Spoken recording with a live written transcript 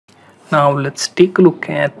Now let's take a look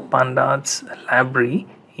at Pandas library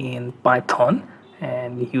in Python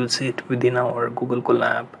and use it within our Google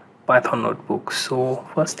Colab Python notebook. So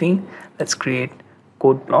first thing, let's create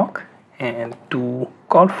code block, and to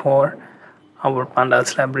call for our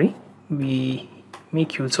Pandas library, we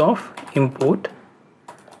make use of import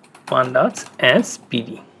pandas as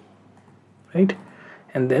pd, right?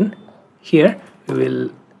 And then here we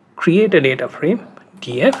will create a data frame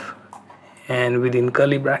df, and within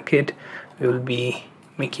curly bracket we will be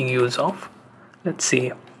making use of, let's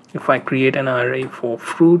say if I create an array for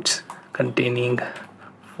fruits containing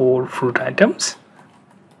 4 fruit items,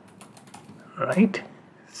 right?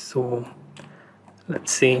 So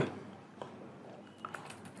let's say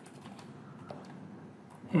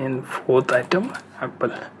in 4th item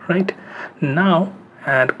apple, right? Now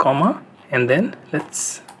add comma, and then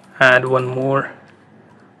let's add one more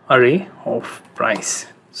array of price,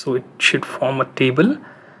 so it should form a table,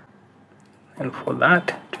 and for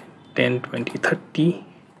that 10, 20, 30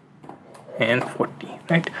 and 40,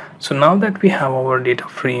 right? So now that we have our data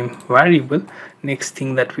frame variable, next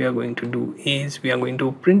thing that we are going to do is we are going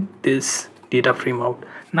to print this data frame out.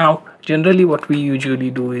 Now generally what we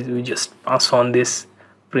usually do is we just pass on this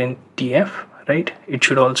print df, right? It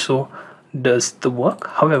should also does the work.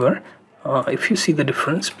 However, if you see the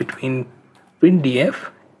difference between print df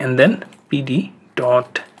and then pd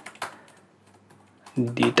dot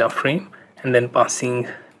data frame and then passing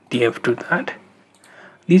df to that,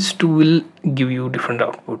 these two will give you different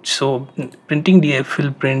outputs. So printing df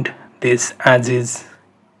will print this as is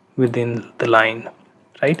within the line,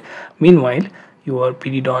 right? Meanwhile your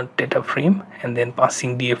pd dot data frame and then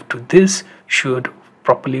passing df to this should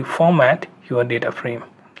properly format your data frame,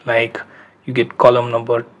 like you get column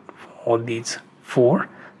number for these 4,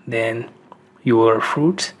 then your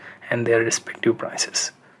fruits and their respective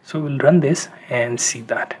prices. So we'll run this and see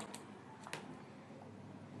that.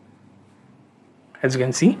 As you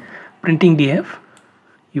can see, printing df,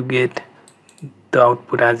 you get the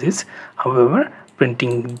output as is. However,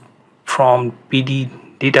 printing from pd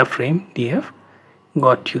data frame df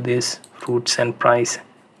got you this fruits and price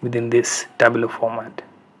within this tabular format.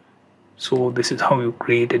 So this is how you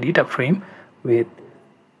create a data frame with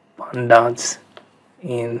pandas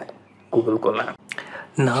in Google Colab.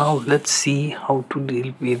 Now let's see how to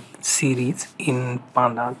deal with series in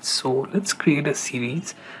pandas. So let's create a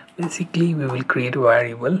series. Basically we will create a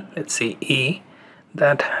variable, let's say a,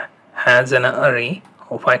 that has an array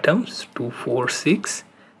of items 2, 4, 6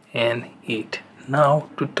 and 8. Now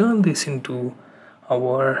to turn this into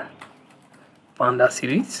our panda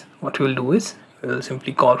series, what we will do is we will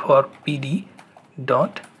simply call for pd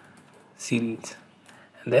dot series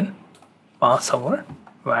and then pass our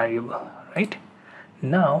variable, right?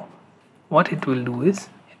 Now what it will do is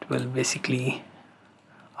it will basically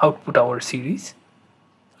output our series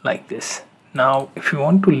like this. Now if you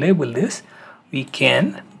want to label this, we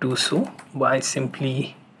can do so by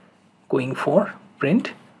simply going for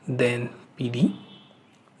print then pd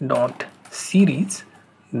dot series,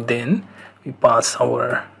 then we pass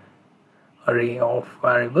our array of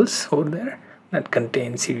variables over there that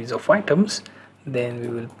contain series of items, then we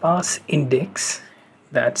will pass index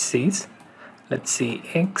that says, let's say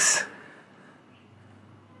x,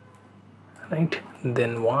 right,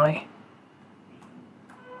 then y,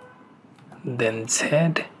 then z,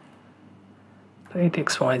 right,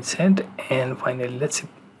 x, y, z, and finally let's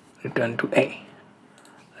return to a,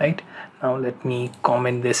 right? Now let me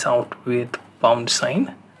comment this out with pound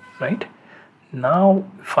sign, right? Now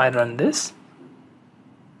if I run this,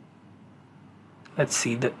 let's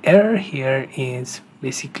see, the error here is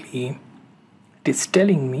basically it is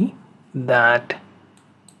telling me that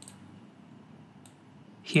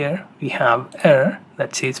here we have error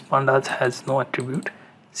that says pandas has no attribute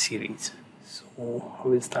series. So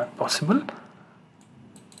how is that possible?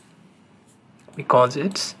 Because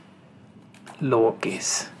it's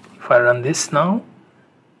lowercase. If I run this now,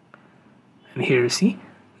 and here you see,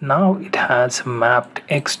 now it has mapped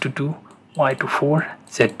x to 2, y to 4,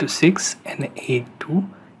 z to 6 and 8 to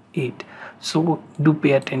 8. So do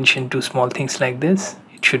pay attention to small things like this.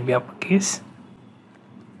 It should be uppercase,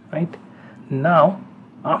 right? Now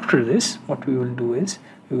after this, what we will do is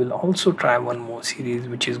we will also try one more series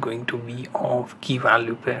which is going to be of key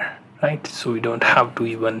value pair, right? So we don't have to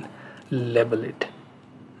even label it.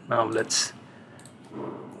 Now let's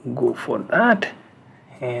go for that,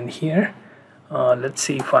 and here let's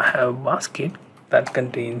see, if I have a basket that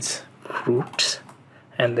contains fruits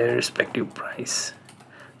and their respective price.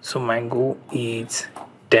 So mango is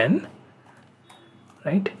 10,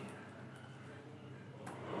 right?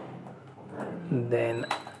 Then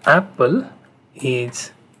apple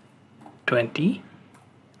is 20,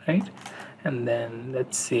 right? And then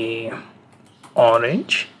let's say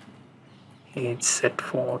orange, it's set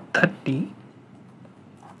for 30,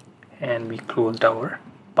 and we closed our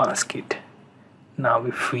basket. Now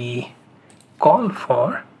if we call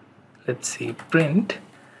for, let's say, print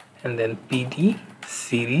and then pd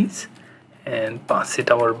series and pass it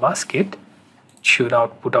our basket, it should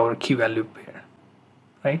output our key value pair,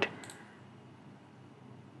 right?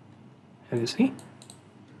 As you see,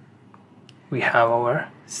 we have our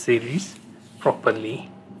series properly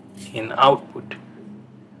in output.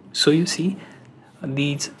 So you see,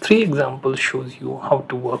 these 3 examples shows you how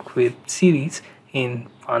to work with series in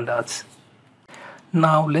Pandas.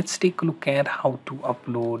 Now let's take a look at how to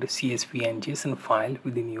upload CSV and JSON file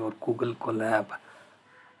within your Google Colab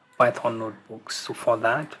Python notebooks. So for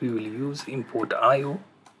that we will use import IO.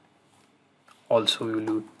 Also we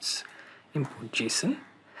will use import JSON.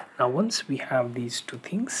 Now once we have these 2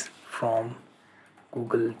 things from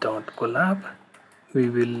Google.Colab, we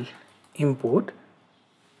will import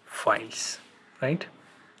files, right?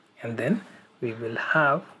 And then we will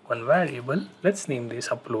have one variable, let's name this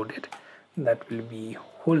uploaded, that will be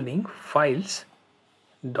holding files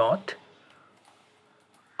dot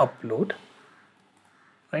upload,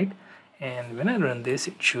 right? And when I run this,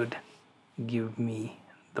 it should give me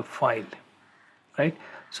the file, right?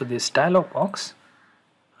 So this dialog box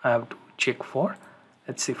I have to check for,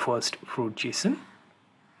 let's say first fruit JSON,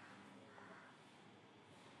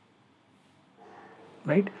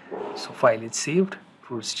 right? So file is saved,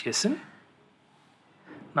 fruits JSON.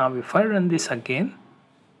 Now if I run this again,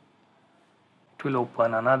 it will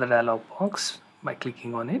open another dialog box by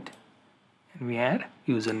clicking on it, and we add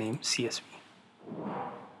username CSV,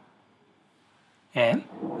 and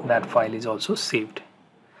that file is also saved,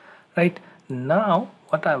 right? Now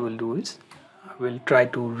what I will do is I will try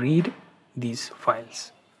to read these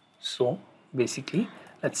files. So basically,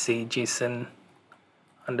 let's say JSON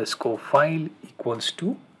underscore file equals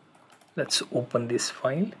to, let's open this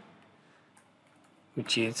file,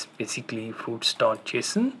 which is basically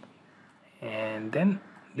fruits.json, and then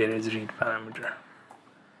there is read parameter,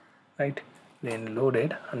 right? Then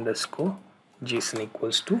loaded underscore JSON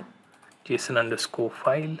equals to JSON underscore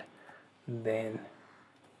file, then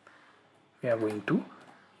we are going to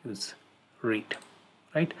use read,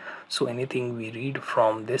 right? So anything we read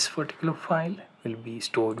from this particular file will be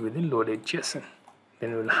stored within loaded JSON.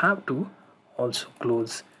 Then we'll have to also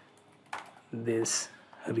close this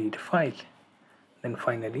read file. Then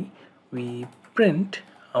finally we print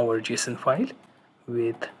our JSON file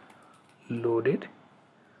with loaded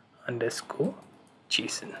underscore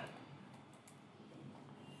JSON,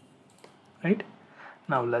 right?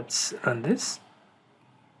 Now let's run this,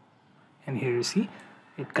 and here you see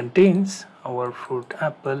it contains our fruit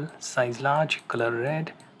apple, size large, color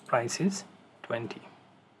red, price is 20.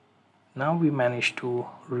 Now we managed to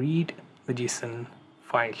read the JSON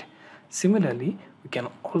file. Similarly, we can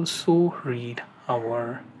also read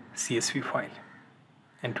our CSV file.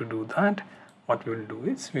 And to do that, what we will do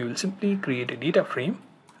is we will simply create a data frame.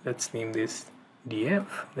 Let's name this df.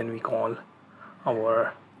 Then we call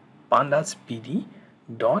our pandas pd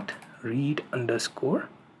dot read underscore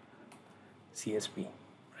CSV,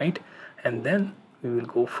 right? And then we will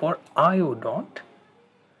go for io dot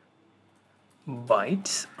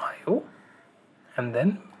bytes io, and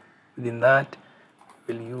then within that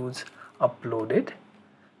we'll use uploaded,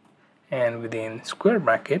 and within square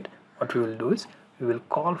bracket what we will do is we will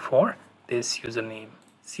call for this username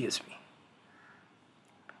CSV,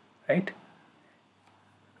 right?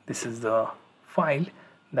 This is the file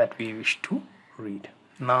that we wish to read.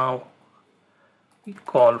 Now we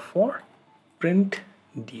call for print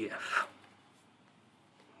df,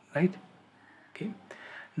 right? Okay,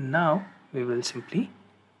 now we will simply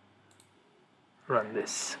run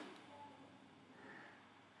this,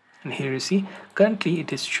 and here you see currently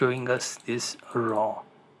it is showing us this raw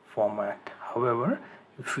format. However,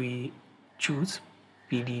 if we choose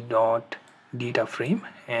pd dot data frame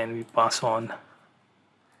and we pass on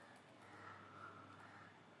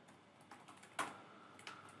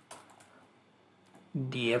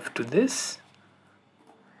df to this,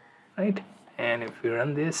 right, and if we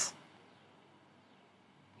run this,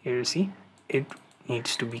 here you see it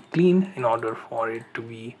needs to be clean in order for it to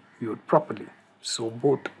be viewed properly. So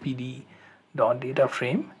both pd dot data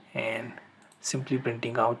frame and simply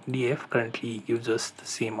printing out df currently gives us the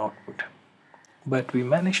same output, but we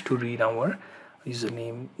managed to read our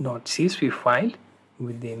username.csv file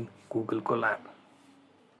within Google Colab.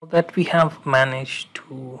 Now that we have managed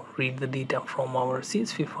to read the data from our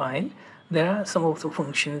CSV file, there are some of the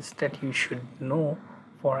functions that you should know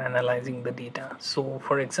for analyzing the data. So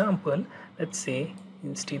for example, let's say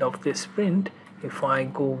instead of this print, if I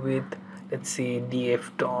go with, let's say,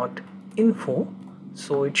 df.info,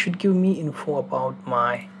 so it should give me info about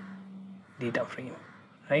my data frame,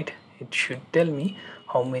 right? It should tell me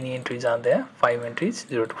how many entries are there, 5 entries,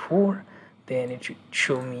 0 to 4. Then it should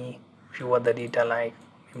show me few other data like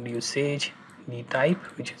memory usage, the type,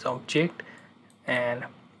 which is object, and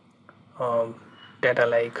data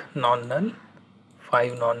like non-null,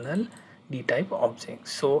 5 non-null, the type object.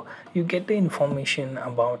 So you get the information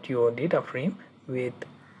about your data frame with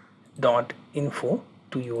 .info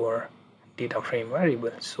to your data frame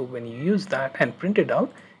variable. So when you use that and print it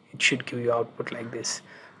out, it should give you output like this.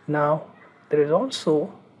 Now there is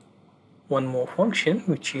also one more function,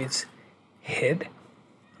 which is head,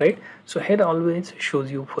 right? So head always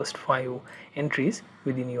shows you first 5 entries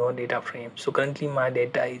within your data frame. So currently my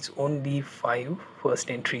data is only 5 first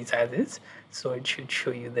entries as is, so it should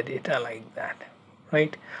show you the data like that,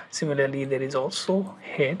 right? Similarly, there is also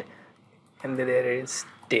head and there is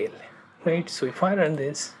tail, right? So if I run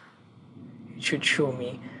this, it should show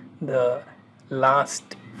me the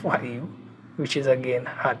last 5, which is again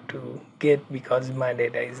hard to get because my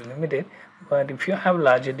data is limited. But if you have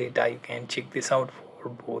larger data, you can check this out for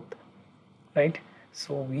both, right?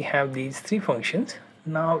 So we have these 3 functions.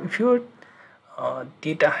 Now if your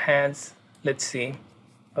data has, let's say,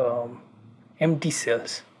 empty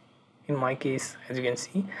cells, in my case, as you can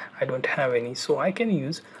see, I don't have any, so I can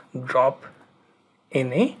use drop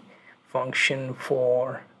in a function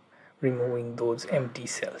for removing those empty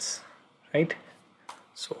cells, right?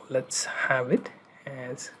 So let's have it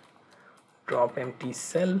as drop empty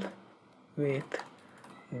cell with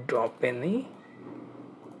drop any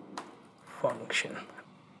function.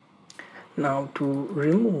 Now to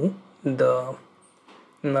remove the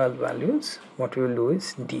null values, what we will do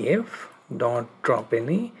is df dot drop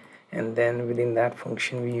any, and then within that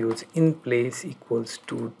function we use in place equals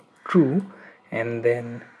to true, and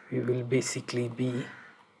then we will basically be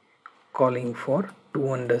calling for to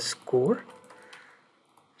underscore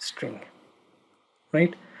string,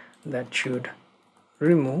 right? That should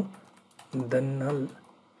remove the null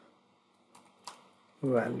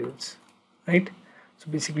values, right? So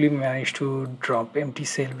basically we managed to drop empty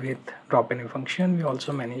cell with drop any function. We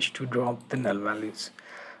also managed to drop the null values.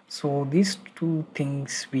 So these 2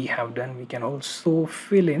 things we have done. We can also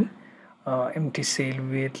fill in empty cell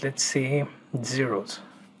with, let's say, zeros.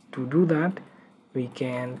 To do that, we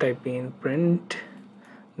can type in print,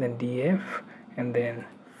 then df, and then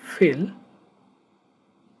fill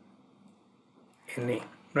any,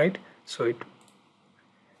 right? So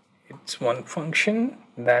it's one function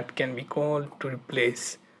that can be called to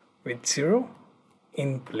replace with 0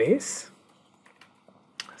 in place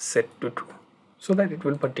set to true, so that it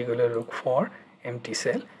will particularly look for empty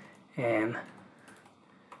cell and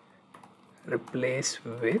replace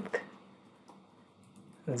with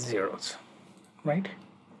zeros, right?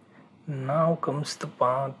 Now comes the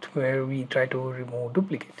part where we try to remove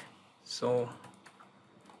duplicate. So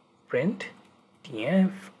print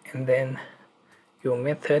df and then your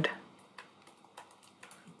method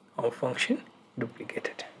or function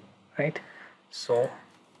duplicated, right? So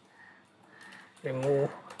remove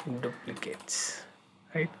duplicates,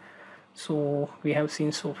 right? So we have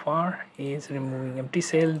seen so far is removing empty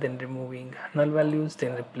cell, then removing null values,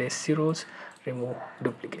 then replace zeros, remove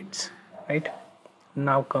duplicates, right?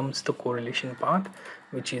 Now comes the correlation part,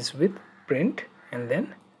 which is with print and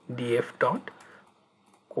then df dot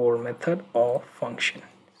core method or function.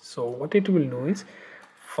 So what it will do is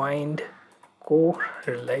find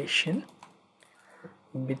correlation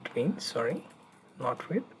between, sorry, not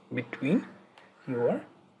with, between your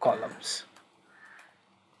columns,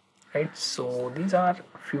 right? So these are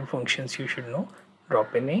few functions you should know: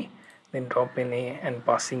 drop in a, then drop in a and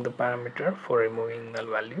passing the parameter for removing null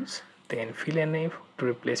values, then fill in a to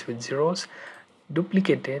replace with zeros,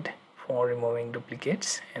 duplicated for removing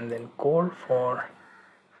duplicates, and then core for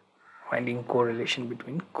finding correlation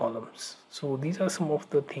between columns. So these are some of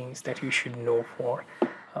the things that you should know for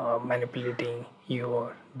manipulating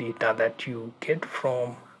your data that you get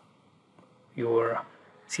from your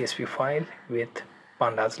CSV file with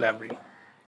Pandas library.